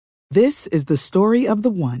This is the story of the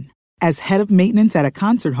one. As head of maintenance at a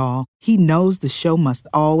concert hall, he knows the show must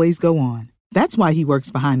always go on. That's why he works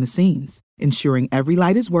behind the scenes, ensuring every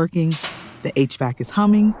light is working, the HVAC is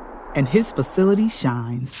humming, and his facility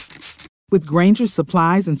shines. With Grainger's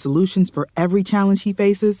supplies and solutions for every challenge he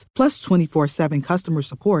faces, plus 24/7 customer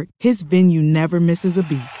support, his venue never misses a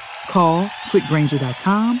beat. Call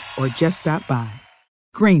quickgrainger.com or just stop by.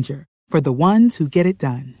 Grainger, for the ones who get it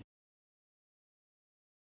done.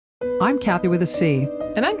 I'm Kathy with a C.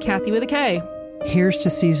 And I'm Kathy with a K. Here's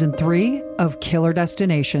to Season 3 of Killer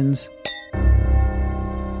Destinations.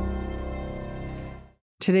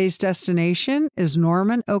 Today's destination is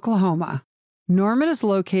Norman, Oklahoma. Norman is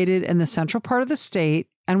located in the central part of the state,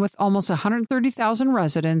 and with almost 130,000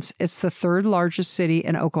 residents, it's the third largest city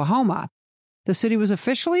in Oklahoma. The city was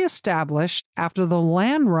officially established after the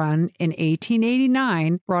land run in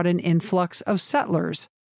 1889 brought an influx of settlers.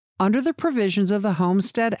 Under the provisions of the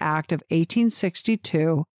Homestead Act of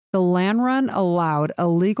 1862, the land run allowed a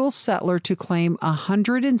legal settler to claim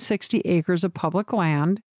 160 acres of public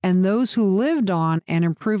land, and those who lived on and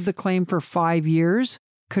improved the claim for 5 years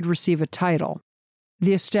could receive a title.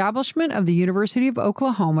 The establishment of the University of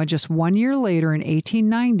Oklahoma just 1 year later in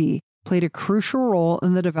 1890 played a crucial role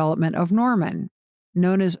in the development of Norman.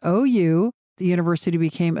 Known as OU, the university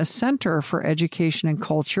became a center for education and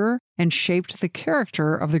culture and shaped the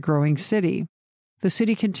character of the growing city. The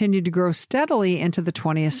city continued to grow steadily into the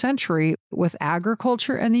 20th century, with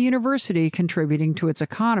agriculture and the university contributing to its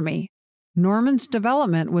economy. Norman's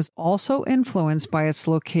development was also influenced by its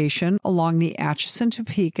location along the Atchison,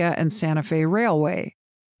 Topeka, and Santa Fe Railway.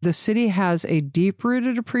 The city has a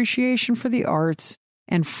deep-rooted appreciation for the arts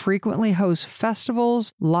and frequently hosts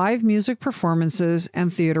festivals, live music performances,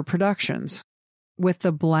 and theater productions. With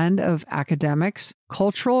the blend of academics,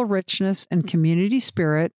 cultural richness, and community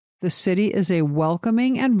spirit, the city is a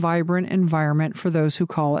welcoming and vibrant environment for those who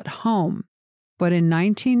call it home. But in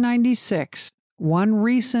 1996, one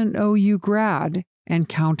recent OU grad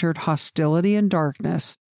encountered hostility and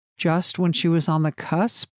darkness just when she was on the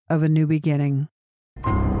cusp of a new beginning.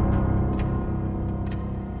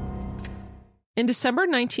 In December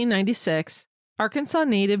 1996, Arkansas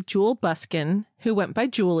native Juli Busken, who went by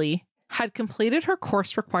Juli, had completed her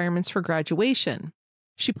course requirements for graduation.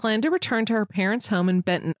 She planned to return to her parents' home in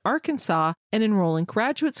Benton, Arkansas, and enroll in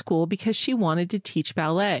graduate school because she wanted to teach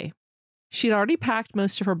ballet. She'd already packed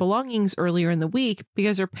most of her belongings earlier in the week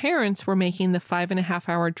because her parents were making the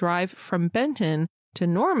 5.5-hour drive from Benton to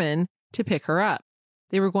Norman to pick her up.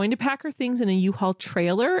 They were going to pack her things in a U-Haul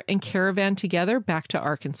trailer and caravan together back to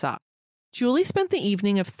Arkansas. Juli spent the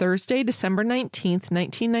evening of Thursday, December 19th,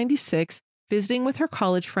 1996, visiting with her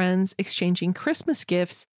college friends, exchanging Christmas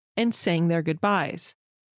gifts, and saying their goodbyes.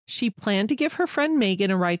 She planned to give her friend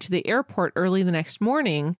Megan a ride to the airport early the next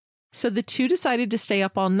morning, so the two decided to stay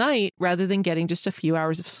up all night rather than getting just a few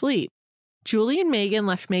hours of sleep. Juli and Megan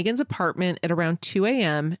left Megan's apartment at around 2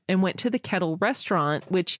 a.m. and went to the Kettle restaurant,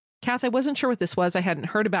 which, Kath, I wasn't sure what this was. I hadn't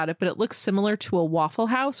heard about it, but it looks similar to a Waffle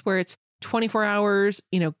House where it's 24 hours,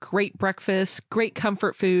 great breakfast, great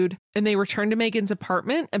comfort food, and they returned to Megan's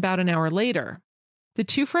apartment about an hour later. The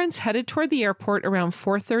two friends headed toward the airport around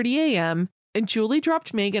 4:30 a.m., and Juli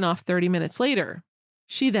dropped Megan off 30 minutes later.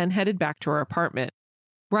 She then headed back to her apartment.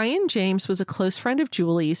 Ryan James was a close friend of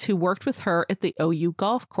Juli's who worked with her at the OU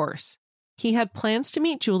golf course. He had plans to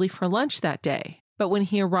meet Juli for lunch that day, but when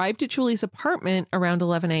he arrived at Juli's apartment around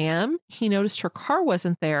 11 a.m., he noticed her car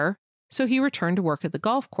wasn't there, so he returned to work at the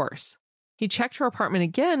golf course. He checked her apartment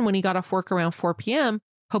again when he got off work around 4 p.m.,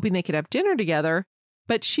 hoping they could have dinner together,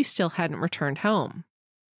 but she still hadn't returned home.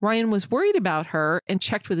 Ryan was worried about her and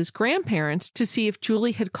checked with his grandparents to see if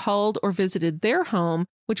Juli had called or visited their home,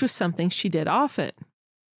 which was something she did often.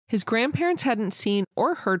 His grandparents hadn't seen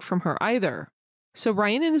or heard from her either, so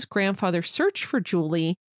Ryan and his grandfather searched for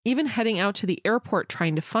Juli, even heading out to the airport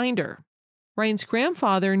trying to find her. Ryan's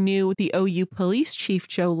grandfather knew the OU police chief,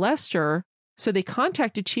 Joe Lester, so they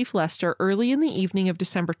contacted Chief Lester early in the evening of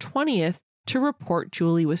December 20th to report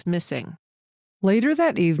Juli was missing. Later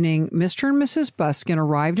that evening, Mr. and Mrs. Busken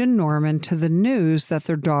arrived in Norman to the news that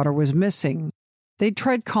their daughter was missing. They'd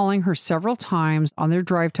tried calling her several times on their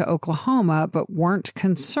drive to Oklahoma, but weren't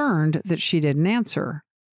concerned that she didn't answer.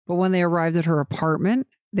 But when they arrived at her apartment,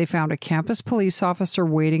 they found a campus police officer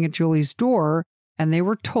waiting at Juli's door, and they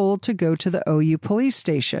were told to go to the OU police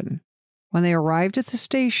station. When they arrived at the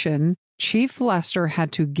station, Chief Lester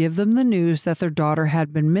had to give them the news that their daughter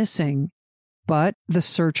had been missing, but the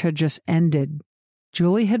search had just ended.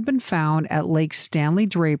 Juli had been found at Lake Stanley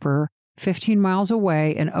Draper, 15 miles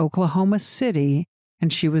away in Oklahoma City,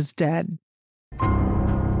 and she was dead.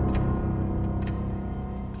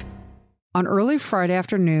 On early Friday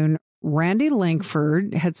afternoon, Randy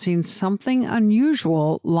Langford had seen something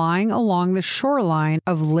unusual lying along the shoreline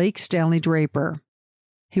of Lake Stanley Draper.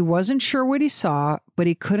 He wasn't sure what he saw, but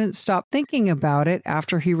he couldn't stop thinking about it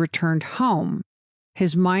after he returned home.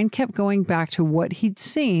 His mind kept going back to what he'd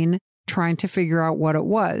seen, trying to figure out what it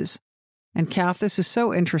was. And Kath, this is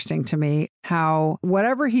so interesting to me, how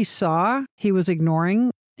whatever he saw, he was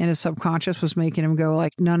ignoring, and his subconscious was making him go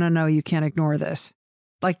like, no, you can't ignore this.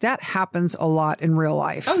 Like that happens a lot in real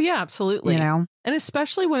life. Oh, yeah, absolutely. You know? And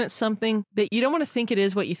especially when it's something that you don't want to think it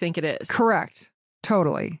is what you think it is. Correct.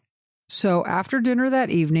 Totally. So after dinner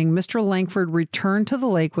that evening, Mr. Langford returned to the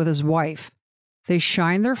lake with his wife. They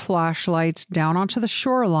shined their flashlights down onto the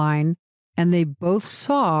shoreline, and they both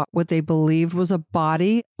saw what they believed was a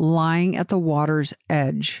body lying at the water's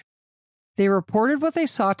edge. They reported what they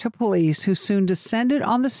saw to police, who soon descended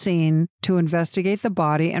on the scene to investigate the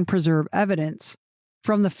body and preserve evidence.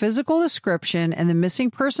 From the physical description and the missing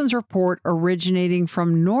persons report originating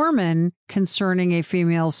from Norman concerning a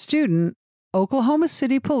female student, Oklahoma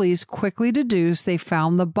City police quickly deduced they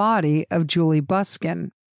found the body of Juli Busken.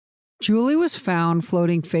 Juli was found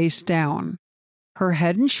floating face down. Her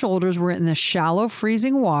head and shoulders were in the shallow,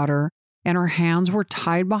 freezing water, and her hands were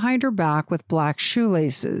tied behind her back with black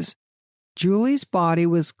shoelaces. Juli's body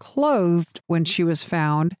was clothed when she was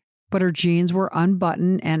found, but her jeans were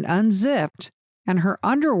unbuttoned and unzipped, and her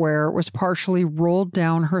underwear was partially rolled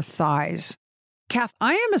down her thighs. Kath,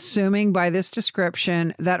 I am assuming by this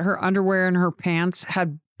description that her underwear and her pants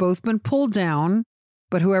had both been pulled down,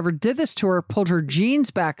 but whoever did this to her pulled her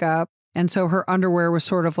jeans back up, and so her underwear was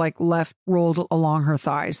sort of like left rolled along her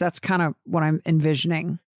thighs. That's kind of what I'm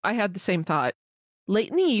envisioning. I had the same thought. Late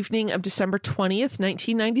in the evening of December 20th,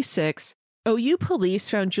 1996, OU police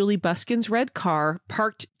found Juli Busken's red car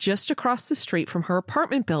parked just across the street from her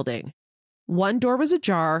apartment building. One door was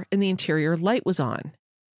ajar and the interior light was on.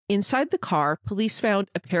 Inside the car, police found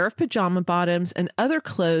a pair of pajama bottoms and other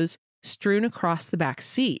clothes strewn across the back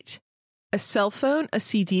seat. A cell phone, a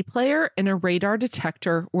CD player, and a radar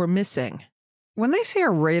detector were missing. When they say a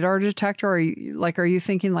radar detector, are you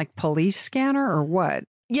thinking like police scanner or what?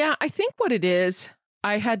 Yeah, I think what it is,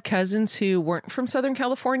 I had cousins who weren't from Southern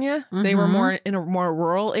California. Mm-hmm. They were more in a more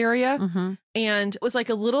rural area. Mm-hmm. And it was like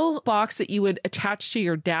a little box that you would attach to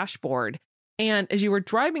your dashboard. And as you were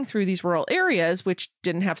driving through these rural areas, which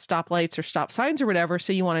didn't have stoplights or stop signs or whatever,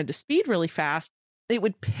 so you wanted to speed really fast, it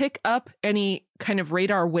would pick up any kind of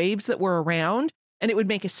radar waves that were around, and it would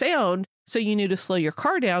make a sound so you knew to slow your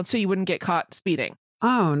car down so you wouldn't get caught speeding.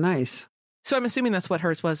 Oh, nice. So I'm assuming that's what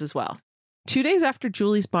hers was as well. 2 days after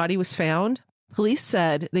Juli's body was found, police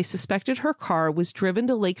said they suspected her car was driven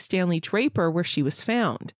to Lake Stanley Draper where she was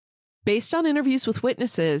found. Based on interviews with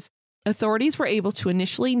witnesses, authorities were able to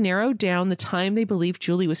initially narrow down the time they believed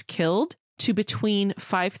Juli was killed to between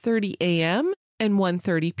 5:30 a.m. and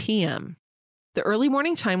 1:30 p.m. The early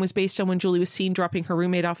morning time was based on when Juli was seen dropping her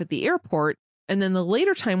roommate off at the airport, and then the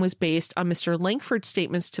later time was based on Mr. Langford's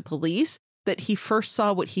statements to police that he first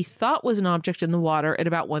saw what he thought was an object in the water at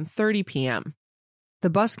about 1:30 p.m. The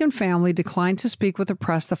Busken family declined to speak with the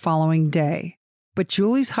press the following day, but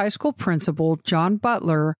Juli's high school principal, John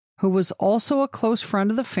Butler, who was also a close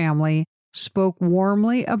friend of the family, spoke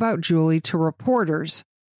warmly about Juli to reporters.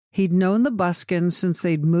 He'd known the Buskens since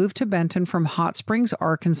they'd moved to Benton from Hot Springs,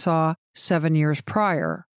 Arkansas, 7 years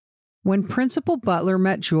prior. When Principal Butler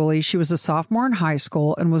met Juli, she was a sophomore in high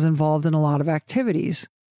school and was involved in a lot of activities.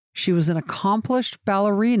 She was an accomplished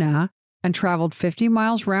ballerina and traveled 50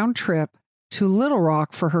 miles round trip to Little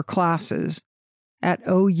Rock for her classes. At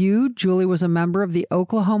OU, Juli was a member of the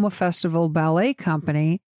Oklahoma Festival Ballet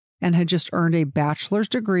Company and had just earned a bachelor's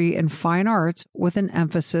degree in fine arts with an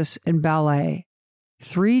emphasis in ballet.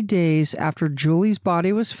 3 days after Juli's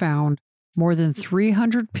body was found, more than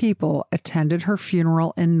 300 people attended her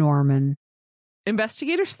funeral in Norman.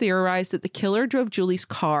 Investigators theorized that the killer drove Juli's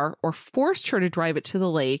car or forced her to drive it to the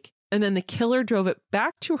lake, and then the killer drove it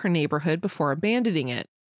back to her neighborhood before abandoning it.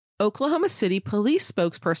 Oklahoma City police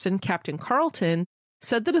spokesperson Captain Carlton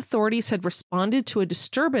said that authorities had responded to a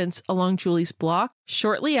disturbance along Juli's block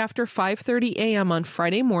shortly after 5:30 a.m. on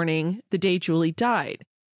Friday morning, the day Juli died.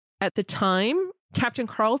 At the time, Captain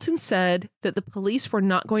Carlton said that the police were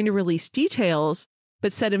not going to release details,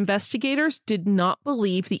 but said investigators did not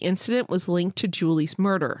believe the incident was linked to Juli's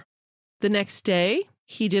murder. The next day,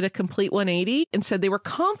 he did a complete 180 and said they were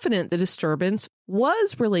confident the disturbance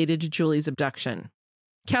was related to Juli's abduction.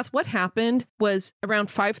 Kath, what happened was around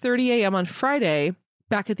 5:30 a.m. on Friday,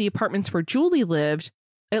 back at the apartments where Juli lived,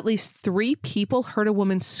 at least 3 people heard a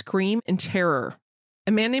woman scream in terror.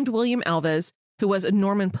 A man named William Alves, who was a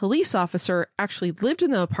Norman police officer, actually lived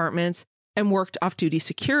in the apartments, and worked off-duty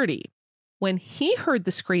security. When he heard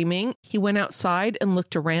the screaming, he went outside and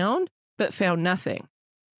looked around, but found nothing.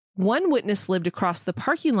 One witness lived across the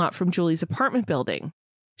parking lot from Julie's apartment building.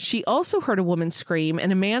 She also heard a woman scream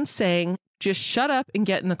and a man saying, "Just shut up and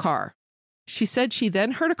get in the car." She said she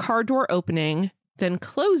then heard a car door opening, then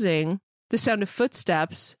closing, the sound of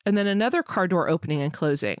footsteps, and then another car door opening and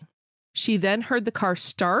closing. She then heard the car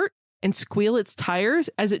start and squeal its tires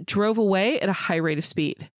as it drove away at a high rate of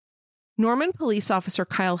speed. Norman police officer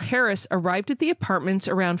Kyle Harris arrived at the apartments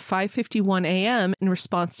around 5:51 a.m. in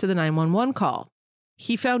response to the 911 call.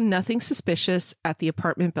 He found nothing suspicious at the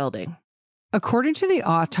apartment building. According to the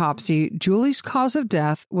autopsy, Julie's cause of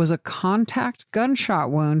death was a contact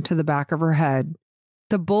gunshot wound to the back of her head.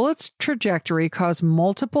 The bullet's trajectory caused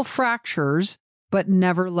multiple fractures, but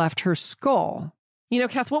never left her skull. You know,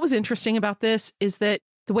 Kath, what was interesting about this is that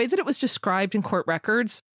the way that it was described in court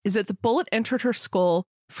records is that the bullet entered her skull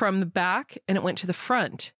from the back and it went to the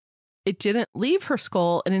front. It didn't leave her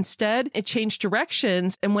skull, and instead it changed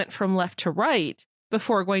directions and went from left to right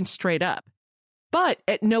before going straight up. But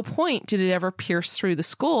at no point did it ever pierce through the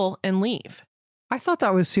skull and leave. I thought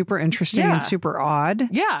that was super interesting and super odd.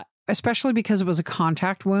 Yeah. Especially because it was a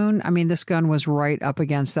contact wound. I mean, this gun was right up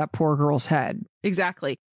against that poor girl's head.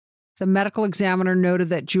 Exactly. The medical examiner noted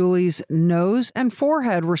that Julie's nose and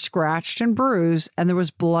forehead were scratched and bruised, and there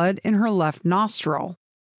was blood in her left nostril.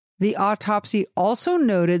 The autopsy also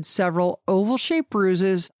noted several oval-shaped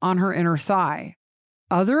bruises on her inner thigh.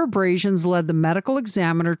 Other abrasions led the medical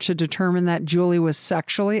examiner to determine that Julie was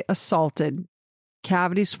sexually assaulted.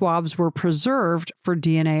 Cavity swabs were preserved for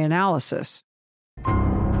DNA analysis.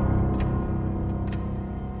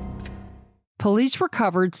 Police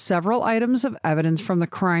recovered several items of evidence from the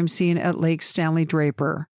crime scene at Lake Stanley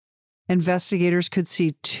Draper. Investigators could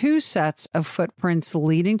see 2 sets of footprints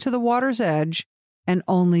leading to the water's edge and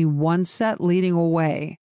only 1 set leading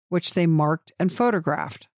away, which they marked and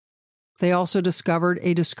photographed. They also discovered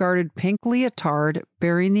a discarded pink leotard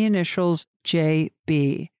bearing the initials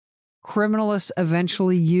JB. Criminalists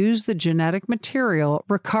eventually used the genetic material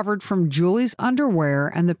recovered from Julie's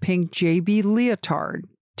underwear and the pink JB leotard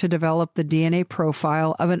to develop the DNA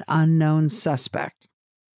profile of an unknown suspect.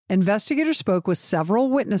 Investigators spoke with several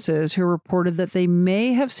witnesses who reported that they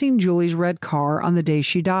may have seen Julie's red car on the day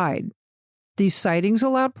she died. These sightings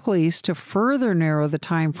allowed police to further narrow the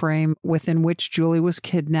time frame within which Julie was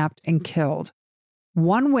kidnapped and killed.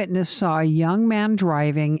 One witness saw a young man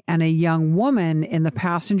driving and a young woman in the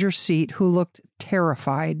passenger seat who looked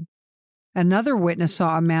terrified. Another witness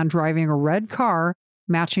saw a man driving a red car,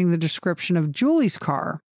 matching the description of Julie's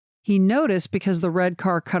car. He noticed because the red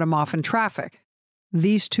car cut him off in traffic.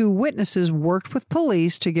 These 2 witnesses worked with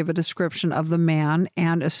police to give a description of the man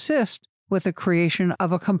and assist with the creation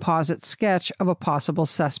of a composite sketch of a possible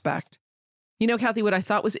suspect. You know, Kathy, what I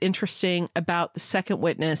thought was interesting about the second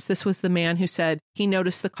witness, this was the man who said he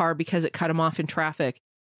noticed the car because it cut him off in traffic.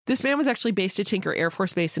 This man was actually based at Tinker Air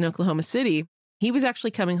Force Base in Oklahoma City. He was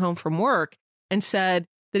actually coming home from work and said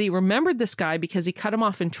that he remembered this guy because he cut him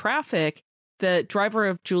off in traffic. The driver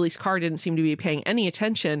of Julie's car didn't seem to be paying any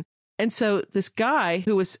attention. And so this guy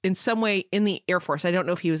who was in some way in the Air Force, I don't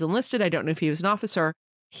know if he was enlisted, I don't know if he was an officer,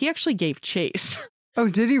 he actually gave chase. Oh,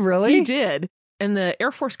 did he really? He did. And the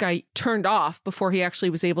Air Force guy turned off before he actually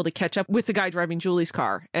was able to catch up with the guy driving Julie's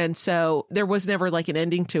car. And so there was never like an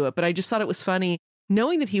ending to it. But I just thought it was funny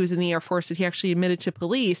knowing that he was in the Air Force, that he actually admitted to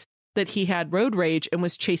police that he had road rage and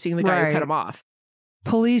was chasing the guy who cut him off.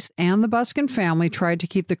 Police and the Busken family tried to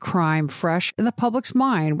keep the crime fresh in the public's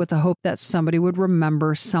mind with the hope that somebody would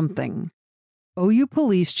remember something. OU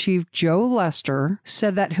Police Chief Joe Lester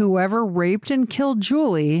said that whoever raped and killed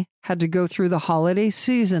Julie had to go through the holiday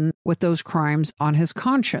season with those crimes on his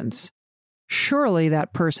conscience. Surely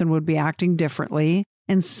that person would be acting differently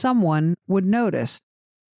and someone would notice.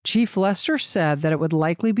 Chief Lester said that it would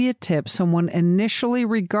likely be a tip someone initially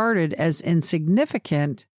regarded as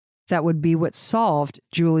insignificant that would be what solved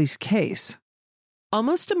Julie's case.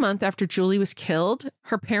 Almost a month after Julie was killed,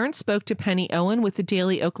 her parents spoke to Penny Owen with the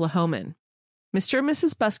Daily Oklahoman. Mr. and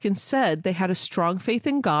Mrs. Busken said they had a strong faith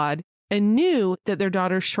in God and knew that their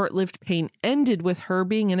daughter's short-lived pain ended with her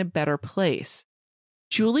being in a better place.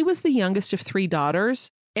 Julie was the youngest of 3 daughters,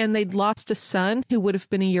 and they'd lost a son who would have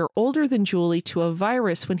been a year older than Julie to a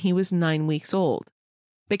virus when he was 9 weeks old.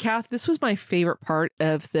 But Kath, this was my favorite part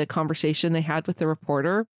of the conversation they had with the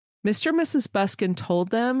reporter. Mr. and Mrs. Busken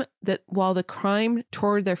told them that while the crime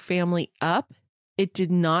tore their family up, it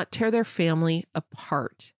did not tear their family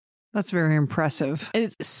apart. That's very impressive. And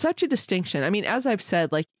it's such a distinction. I mean, as I've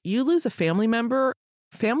said, like, you lose a family member,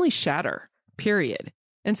 families shatter, period.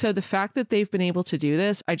 And so the fact that they've been able to do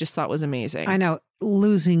this, I just thought was amazing. I know,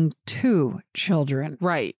 losing 2 children.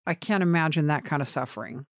 Right. I can't imagine that kind of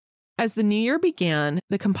suffering. As the new year began,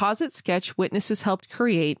 the composite sketch witnesses helped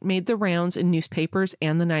create made the rounds in newspapers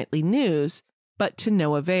and the nightly news, but to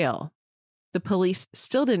no avail. The police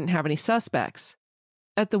still didn't have any suspects.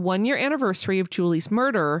 At the 1-year anniversary of Julie's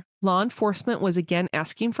murder, law enforcement was again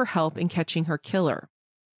asking for help in catching her killer.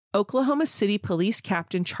 Oklahoma City Police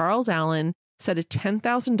Captain Charles Allen said a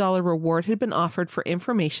 $10,000 reward had been offered for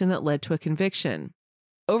information that led to a conviction.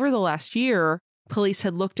 Over the last year, police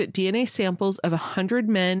had looked at DNA samples of 100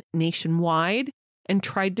 men nationwide and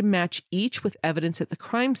tried to match each with evidence at the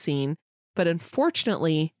crime scene, but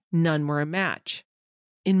unfortunately, none were a match.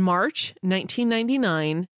 In March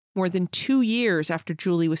 1999, more than 2 years after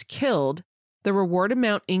Julie was killed, the reward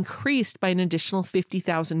amount increased by an additional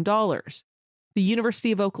 $50,000. The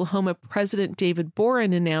University of Oklahoma President David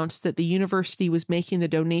Boren announced that the university was making the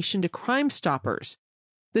donation to Crime Stoppers.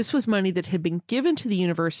 This was money that had been given to the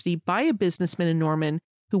university by a businessman in Norman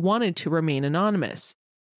who wanted to remain anonymous.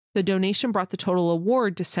 The donation brought the total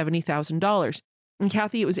award to $70,000. And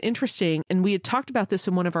Kathy, it was interesting, and we had talked about this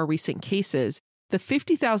in one of our recent cases. The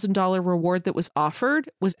 $50,000 reward that was offered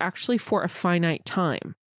was actually for a finite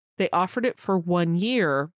time. They offered it for 1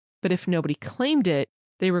 year, but if nobody claimed it,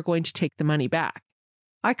 they were going to take the money back.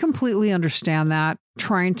 I completely understand that.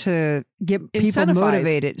 Trying to get people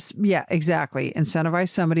motivated. Yeah, exactly. Incentivize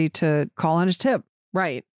somebody to call in a tip.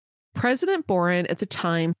 Right. President Boren at the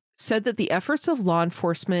time said that the efforts of law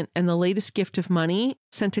enforcement and the latest gift of money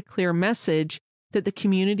sent a clear message that the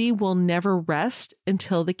community will never rest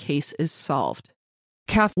until the case is solved.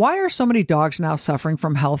 Kath, why are so many dogs now suffering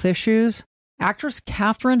from health issues? Actress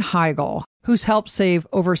Katherine Heigl, who's helped save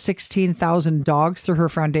over 16,000 dogs through her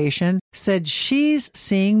foundation, said she's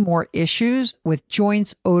seeing more issues with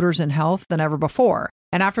joints, odors, and health than ever before.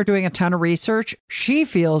 And after doing a ton of research, she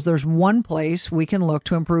feels there's one place we can look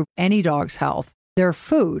to improve any dog's health: their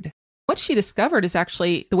food. What she discovered is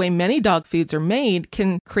actually the way many dog foods are made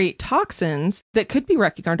can create toxins that could be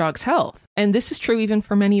wrecking our dog's health. And this is true even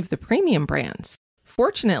for many of the premium brands.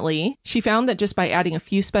 Fortunately, she found that just by adding a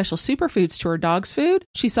few special superfoods to her dog's food,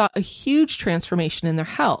 she saw a huge transformation in their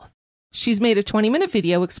health. She's made a 20-minute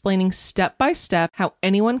video explaining step by step how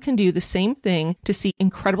anyone can do the same thing to see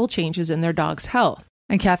incredible changes in their dog's health.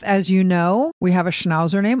 And Kath, as you know, we have a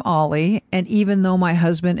schnauzer named Ollie, and even though my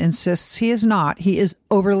husband insists he is not, he is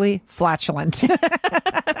overly flatulent.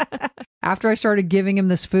 After I started giving him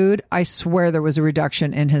this food, I swear there was a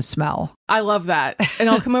reduction in his smell. I love that. And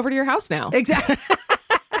I'll come over to your house now. Exactly.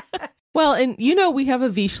 Well, and you know, we have a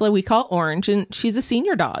Vizsla we call Orange, and she's a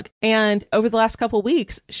senior dog. And over the last couple of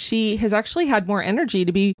weeks, she has actually had more energy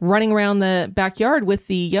to be running around the backyard with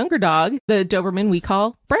the younger dog, the Doberman we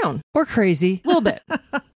call Brown. Or Crazy. A little bit.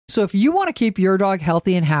 So if you want to keep your dog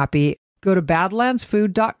healthy and happy, go to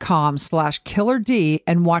badlandsfood.com/killerd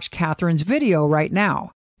and watch Catherine's video right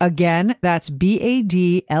now. Again, that's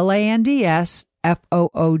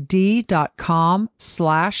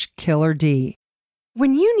badlandsfood.com/killerd.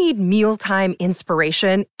 When you need mealtime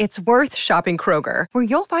inspiration, it's worth shopping Kroger, where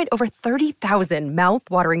you'll find over 30,000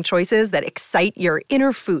 mouth-watering choices that excite your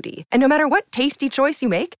inner foodie. And no matter what tasty choice you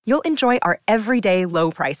make, you'll enjoy our everyday low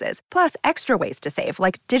prices, plus extra ways to save,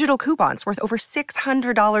 like digital coupons worth over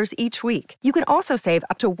 $600 each week. You can also save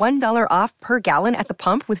up to $1 off per gallon at the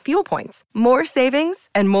pump with fuel points. More savings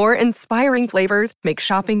and more inspiring flavors make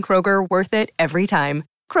shopping Kroger worth it every time.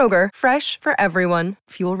 Kroger, fresh for everyone.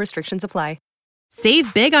 Fuel restrictions apply.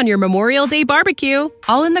 Save big on your Memorial Day barbecue,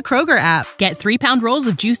 all in the Kroger app. Get 3-pound rolls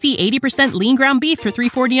of juicy 80% lean ground beef for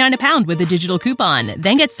 $3.49 a pound with a digital coupon.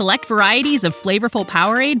 Then get select varieties of flavorful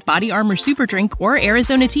Powerade, Body Armor Super Drink, or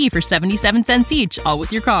Arizona tea for 77 cents each, all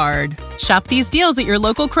with your card. Shop these deals at your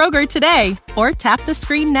local Kroger today, or tap the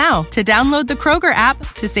screen now to download the Kroger app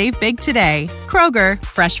to save big today. Kroger,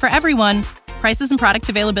 fresh for everyone. Prices and product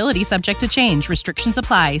availability subject to change. Restrictions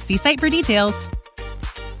apply. See site for details.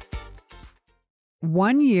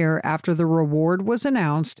 1 year after the reward was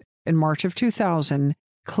announced in March of 2000,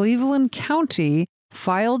 Cleveland County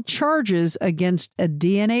filed charges against a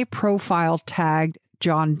DNA profile tagged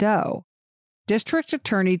John Doe. District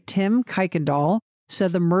Attorney Tim Kuykendall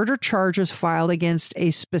said the murder charges filed against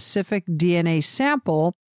a specific DNA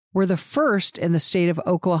sample were the first in the state of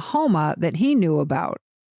Oklahoma that he knew about.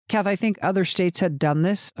 Kath, I think other states had done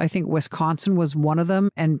this. I think Wisconsin was one of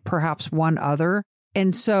them, and perhaps one other.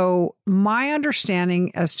 And so my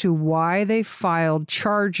understanding as to why they filed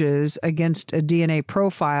charges against a DNA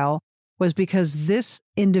profile was because this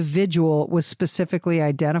individual was specifically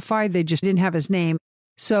identified. They just didn't have his name.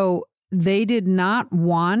 So they did not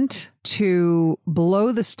want to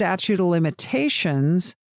blow the statute of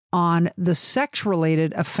limitations on the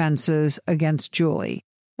sex-related offenses against Juli.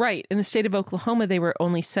 Right. In the state of Oklahoma, they were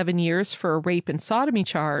only 7 years for a rape and sodomy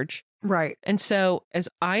charge. Right. And so, as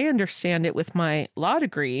I understand it with my law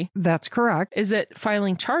degree, that's correct, is that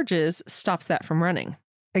filing charges stops that from running.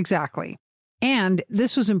 Exactly. And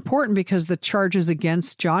this was important because the charges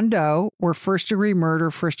against John Doe were first-degree murder,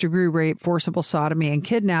 first-degree rape, forcible sodomy, and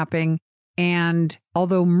kidnapping. And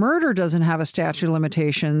although murder doesn't have a statute of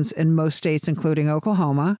limitations in most states, including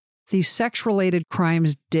Oklahoma, these sex-related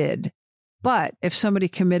crimes did. But if somebody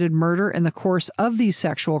committed murder in the course of these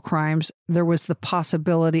sexual crimes, there was the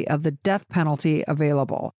possibility of the death penalty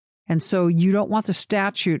available. And so you don't want the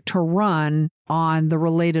statute to run on the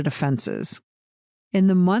related offenses. In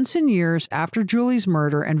the months and years after Juli's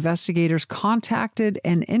murder, investigators contacted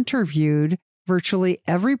and interviewed virtually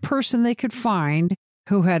every person they could find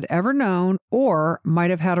who had ever known or might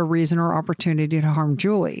have had a reason or opportunity to harm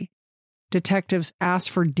Juli. Detectives asked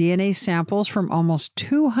for DNA samples from almost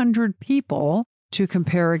 200 people to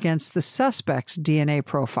compare against the suspect's DNA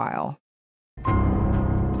profile.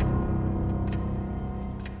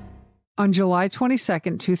 On July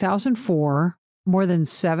 22, 2004, more than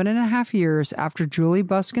 7.5 years after Juli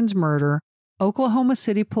Busken's murder, Oklahoma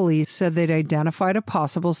City police said they'd identified a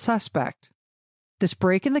possible suspect. This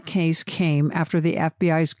break in the case came after the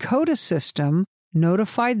FBI's CODA system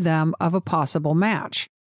notified them of a possible match.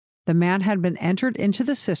 The man had been entered into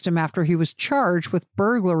the system after he was charged with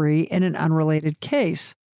burglary in an unrelated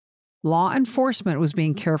case. Law enforcement was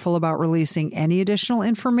being careful about releasing any additional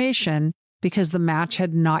information because the match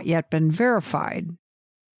had not yet been verified.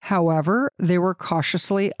 However, they were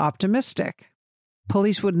cautiously optimistic.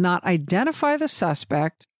 Police would not identify the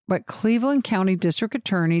suspect, but Cleveland County District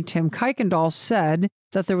Attorney Tim Kuykendall said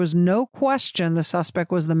that there was no question the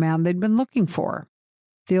suspect was the man they'd been looking for.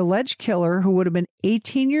 The alleged killer, who would have been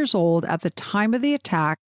 18 years old at the time of the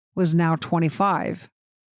attack, was now 25.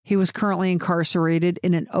 He was currently incarcerated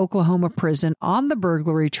in an Oklahoma prison on the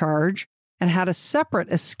burglary charge and had a separate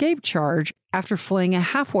escape charge after fleeing a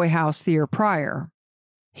halfway house the year prior.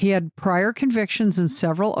 He had prior convictions in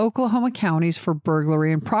several Oklahoma counties for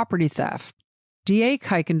burglary and property theft. DA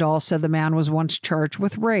Kuykendall said the man was once charged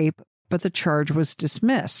with rape, but the charge was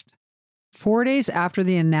dismissed. 4 days after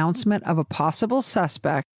the announcement of a possible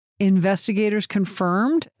suspect, investigators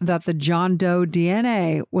confirmed that the John Doe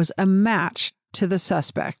DNA was a match to the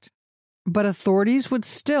suspect, but authorities would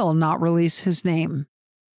still not release his name.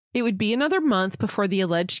 It would be another month before the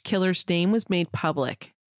alleged killer's name was made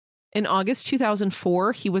public. In August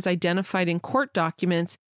 2004, he was identified in court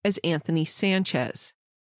documents as Anthony Sanchez.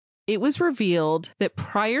 It was revealed that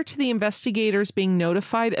prior to the investigators being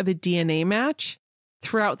notified of a DNA match,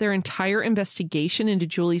 throughout their entire investigation into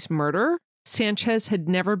Juli's murder, Sanchez had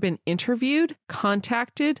never been interviewed,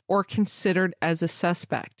 contacted, or considered as a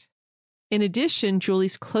suspect. In addition,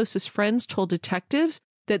 Juli's closest friends told detectives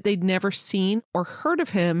that they'd never seen or heard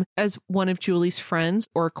of him as one of Juli's friends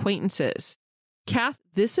or acquaintances. Kath,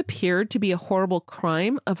 this appeared to be a horrible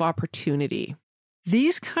crime of opportunity.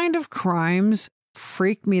 These kind of crimes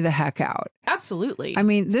freak me the heck out. Absolutely. I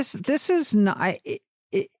mean, this is not...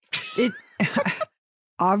 It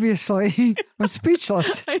obviously, I'm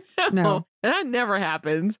speechless. I know. No. That never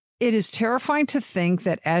happens. It is terrifying to think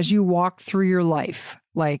that as you walk through your life,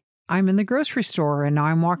 like I'm in the grocery store and now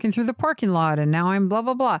I'm walking through the parking lot and now I'm blah,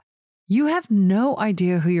 blah, blah. You have no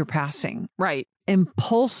idea who you're passing. Right.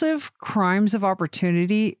 Impulsive crimes of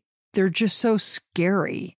opportunity, they're just so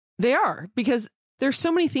scary. They are, because there's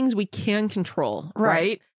so many things we can control,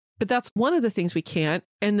 right? But that's one of the things we can't,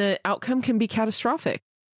 and the outcome can be catastrophic.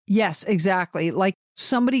 Yes, exactly. Like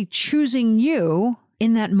somebody choosing you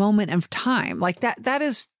in that moment of time. Like that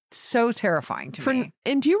is so terrifying to me.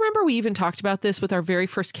 And do you remember we even talked about this with our very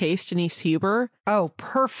first case, Denise Huber? Oh,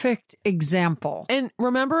 perfect example. And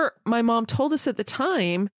remember, my mom told us at the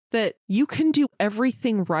time that you can do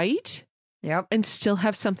everything right. Yep. And still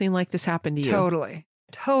have something like this happen to you.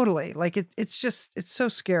 Totally. Like it's so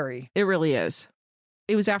scary. It really is.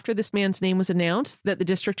 It was after this man's name was announced that the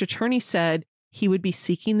district attorney said he would be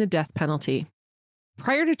seeking the death penalty.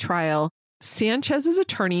 Prior to trial, Sanchez's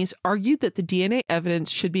attorneys argued that the DNA evidence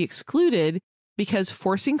should be excluded because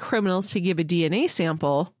forcing criminals to give a DNA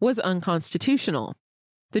sample was unconstitutional.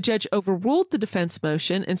 The judge overruled the defense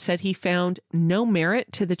motion and said he found no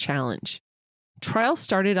merit to the challenge. Trial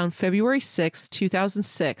started on February 6,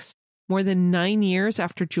 2006, more than 9 years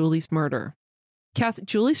after Juli's murder. Kath,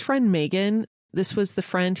 Juli's friend Megan, this was the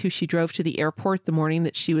friend who she drove to the airport the morning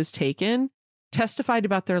that she was taken, testified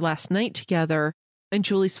about their last night together and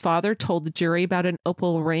Julie's father told the jury about an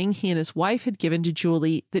opal ring he and his wife had given to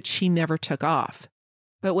Juli that she never took off.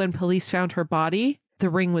 But when police found her body, the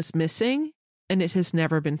ring was missing, and it has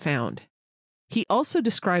never been found. He also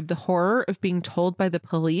described the horror of being told by the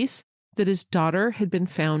police that his daughter had been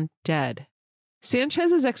found dead.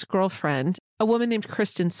 Sanchez's ex-girlfriend, a woman named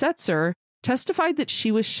Kristen Setzer, testified that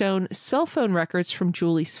she was shown cell phone records from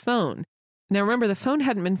Julie's phone. Now remember, the phone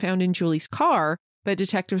hadn't been found in Julie's car, but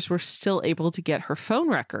detectives were still able to get her phone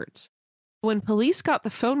records. When police got the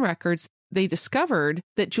phone records, they discovered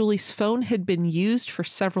that Julie's phone had been used for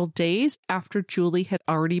several days after Juli had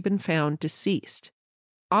already been found deceased.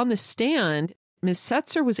 On the stand, Ms.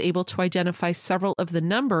 Setzer was able to identify several of the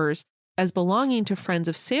numbers as belonging to friends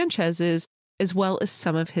of Sanchez's, as well as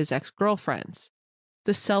some of his ex-girlfriends.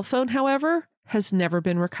 The cell phone, however, has never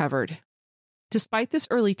been recovered. Despite this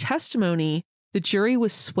early testimony, the jury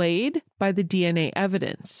was swayed by the DNA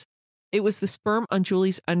evidence. It was the sperm on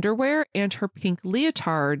Juli's underwear and her pink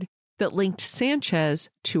leotard that linked Sanchez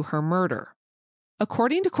to her murder.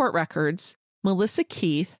 According to court records, Melissa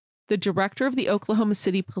Keith, the director of the Oklahoma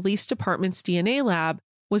City Police Department's DNA lab,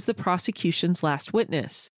 was the prosecution's last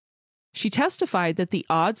witness. She testified that the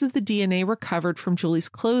odds of the DNA recovered from Juli's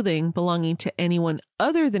clothing belonging to anyone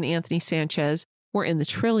other than Anthony Sanchez were in the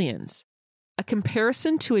trillions. A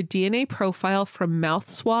comparison to a DNA profile from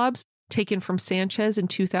mouth swabs taken from Sanchez in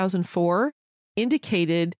 2004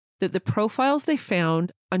 indicated that the profiles they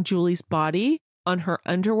found on Juli's body, on her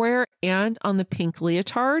underwear, and on the pink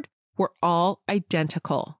leotard were all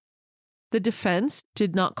identical. The defense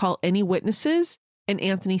did not call any witnesses, and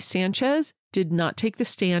Anthony Sanchez did not take the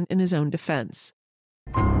stand in his own defense.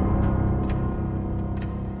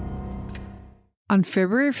 On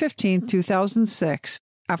February 15, 2006,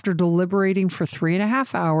 after deliberating for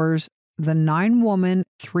 3.5 hours, the 9-woman,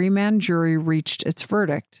 3-man jury reached its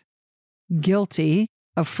verdict: guilty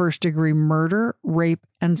of first-degree murder, rape,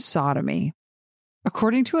 and sodomy.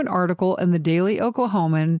 According to an article in the Daily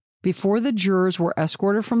Oklahoman, before the jurors were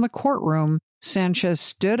escorted from the courtroom, Sanchez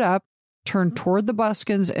stood up, turned toward the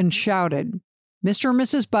Buskens, and shouted, "Mr. and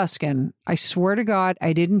Mrs. Busken, I swear to God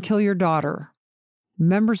I didn't kill your daughter."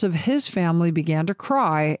 Members of his family began to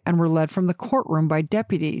cry and were led from the courtroom by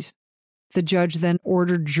deputies. The judge then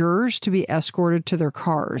ordered jurors to be escorted to their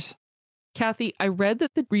cars. Kathy, I read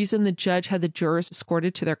that the reason the judge had the jurors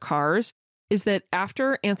escorted to their cars is that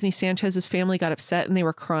after Anthony Sanchez's family got upset and they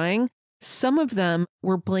were crying, some of them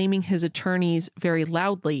were blaming his attorneys very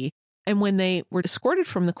loudly. And when they were escorted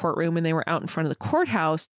from the courtroom and they were out in front of the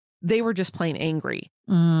courthouse, they were just plain angry.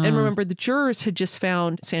 And remember, the jurors had just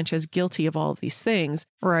found Sanchez guilty of all of these things.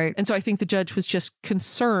 Right. And so I think the judge was just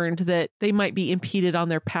concerned that they might be impeded on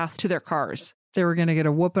their path to their cars. They were going to get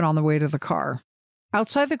a whooping on the way to the car.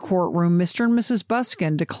 Outside the courtroom, Mr. and Mrs.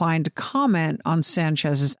 Busken declined to comment on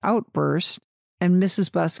Sanchez's outburst, and Mrs.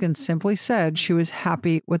 Busken simply said she was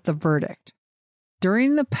happy with the verdict.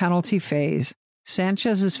 During the penalty phase,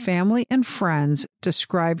 Sanchez's family and friends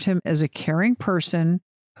described him as a caring person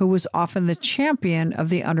who was often the champion of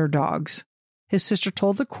the underdogs. His sister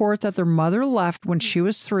told the court that their mother left when she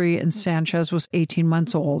was 3 and Sanchez was 18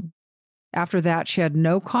 months old. After that, she had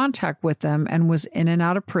no contact with them and was in and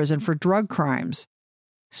out of prison for drug crimes.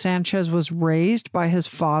 Sanchez was raised by his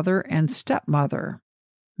father and stepmother.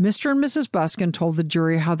 Mr. and Mrs. Busken told the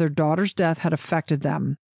jury how their daughter's death had affected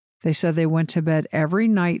them. They said they went to bed every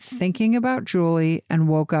night thinking about Juli and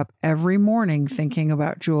woke up every morning thinking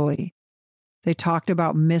about Juli. They talked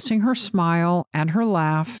about missing her smile and her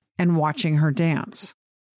laugh and watching her dance.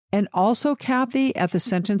 And also, Kathy, at the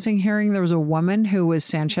sentencing hearing, there was a woman who was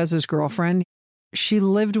Sanchez's girlfriend. She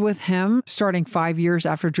lived with him starting 5 years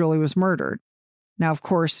after Juli was murdered. Now, of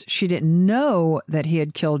course, she didn't know that he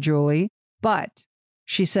had killed Juli, but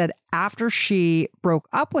she said after she broke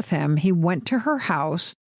up with him, he went to her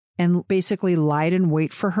house and basically lied in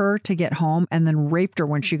wait for her to get home and then raped her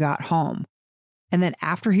when she got home. And then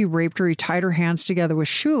after he raped her, he tied her hands together with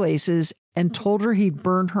shoelaces and told her he'd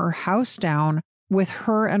burn her house down with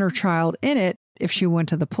her and her child in it if she went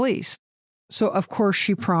to the police. So, of course,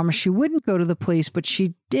 she promised she wouldn't go to the police, but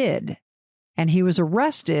she did. And he was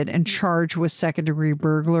arrested and charged with second-degree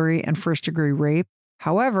burglary and first-degree rape.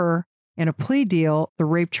 However, in a plea deal, the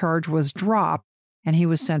rape charge was dropped and he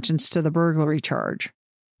was sentenced to the burglary charge.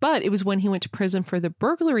 But it was when he went to prison for the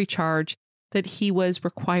burglary charge that he was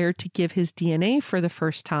required to give his DNA for the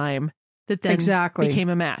first time that then became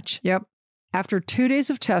a match. Yep. After 2 days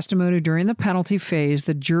of testimony during the penalty phase,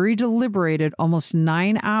 the jury deliberated almost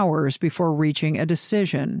 9 hours before reaching a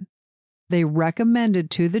decision. They recommended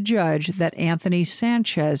to the judge that Anthony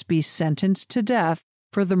Sanchez be sentenced to death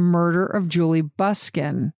for the murder of Juli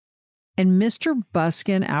Busken. And Mr.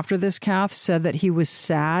 Busken, after this, Kath, said that he was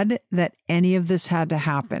sad that any of this had to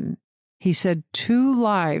happen. He said 2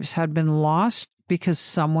 lives had been lost because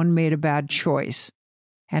someone made a bad choice.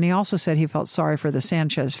 And he also said he felt sorry for the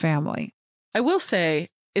Sanchez family. I will say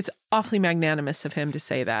it's awfully magnanimous of him to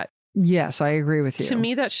say that. Yes, I agree with you. To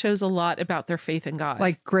me, that shows a lot about their faith in God.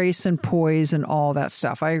 Like grace and poise and all that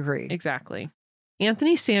stuff. I agree. Exactly.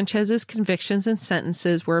 Anthony Sanchez's convictions and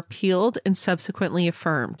sentences were appealed and subsequently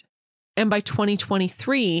affirmed. And by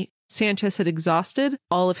 2023, Sanchez had exhausted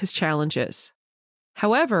all of his challenges.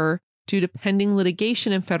 However, due to pending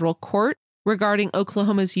litigation in federal court regarding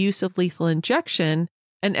Oklahoma's use of lethal injection,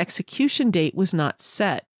 an execution date was not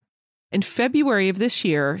set. In February of this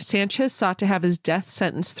year, Sanchez sought to have his death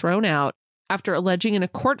sentence thrown out after alleging in a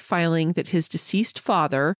court filing that his deceased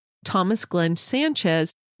father, Thomas Glenn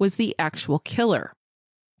Sanchez, was the actual killer.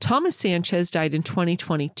 Thomas Sanchez died in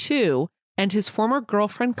 2022, and his former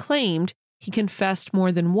girlfriend claimed he confessed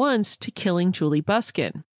more than once to killing Juli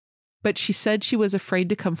Busken. But she said she was afraid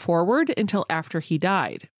to come forward until after he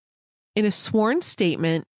died. In a sworn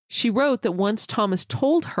statement, she wrote that once Thomas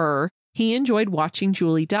told her he enjoyed watching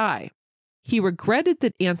Juli die. He regretted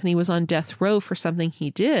that Anthony was on death row for something he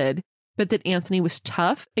did, but that Anthony was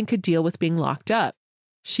tough and could deal with being locked up.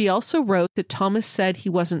 She also wrote that Thomas said he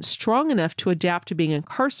wasn't strong enough to adapt to being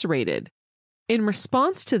incarcerated. In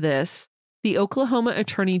response to this, the Oklahoma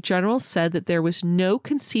Attorney General said that there was no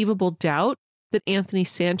conceivable doubt that Anthony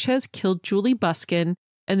Sanchez killed Juli Busken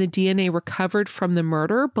and the DNA recovered from the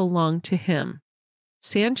murder belonged to him.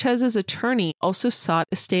 Sanchez's attorney also sought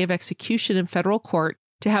a stay of execution in federal court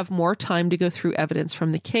to have more time to go through evidence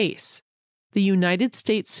from the case. The United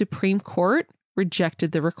States Supreme Court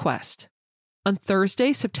rejected the request. On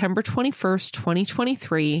Thursday, September 21st,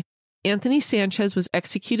 2023, Anthony Sanchez was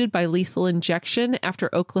executed by lethal injection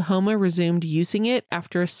after Oklahoma resumed using it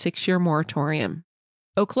after a 6-year moratorium.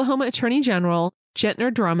 Oklahoma Attorney General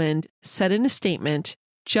Gentner Drummond said in a statement,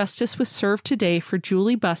 "Justice was served today for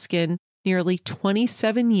Juli Busken nearly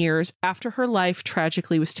 27 years after her life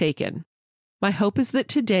tragically was taken. My hope is that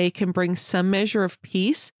today can bring some measure of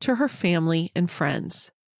peace to her family and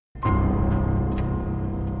friends."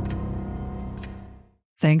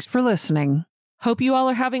 Thanks for listening. Hope you all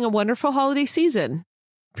are having a wonderful holiday season.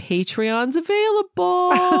 Patreon's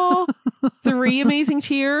available. 3 amazing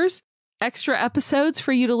tiers, extra episodes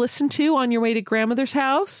for you to listen to on your way to grandmother's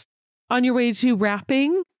house, on your way to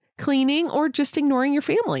wrapping, cleaning, or just ignoring your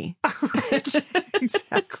family. Right.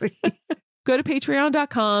 Exactly. Go to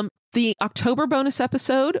patreon.com. The October bonus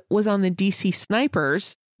episode was on the DC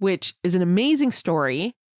Snipers, which is an amazing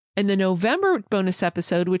story. And the November bonus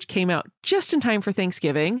episode, which came out just in time for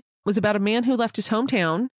Thanksgiving, was about a man who left his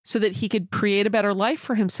hometown so that he could create a better life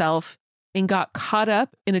for himself and got caught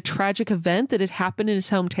up in a tragic event that had happened in his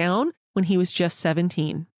hometown when he was just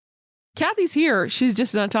 17. Kathy's here. She's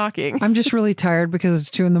just not talking. I'm just really tired because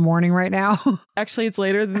it's 2 a.m. right now. Actually, it's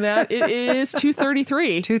later than that. It is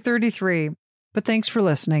 2:33. 2:33. But thanks for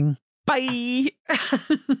listening. Bye.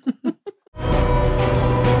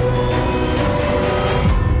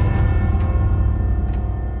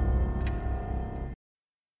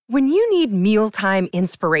 When you need mealtime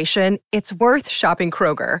inspiration, it's worth shopping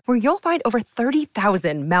Kroger, where you'll find over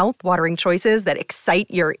 30,000 mouth-watering choices that excite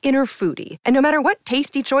your inner foodie. And no matter what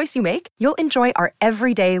tasty choice you make, you'll enjoy our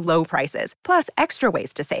everyday low prices, plus extra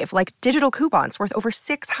ways to save, like digital coupons worth over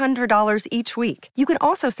 $600 each week. You can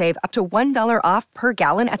also save up to $1 off per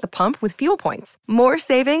gallon at the pump with fuel points. More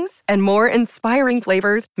savings and more inspiring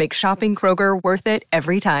flavors make shopping Kroger worth it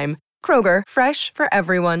every time. Kroger, fresh for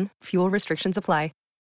everyone. Fuel restrictions apply.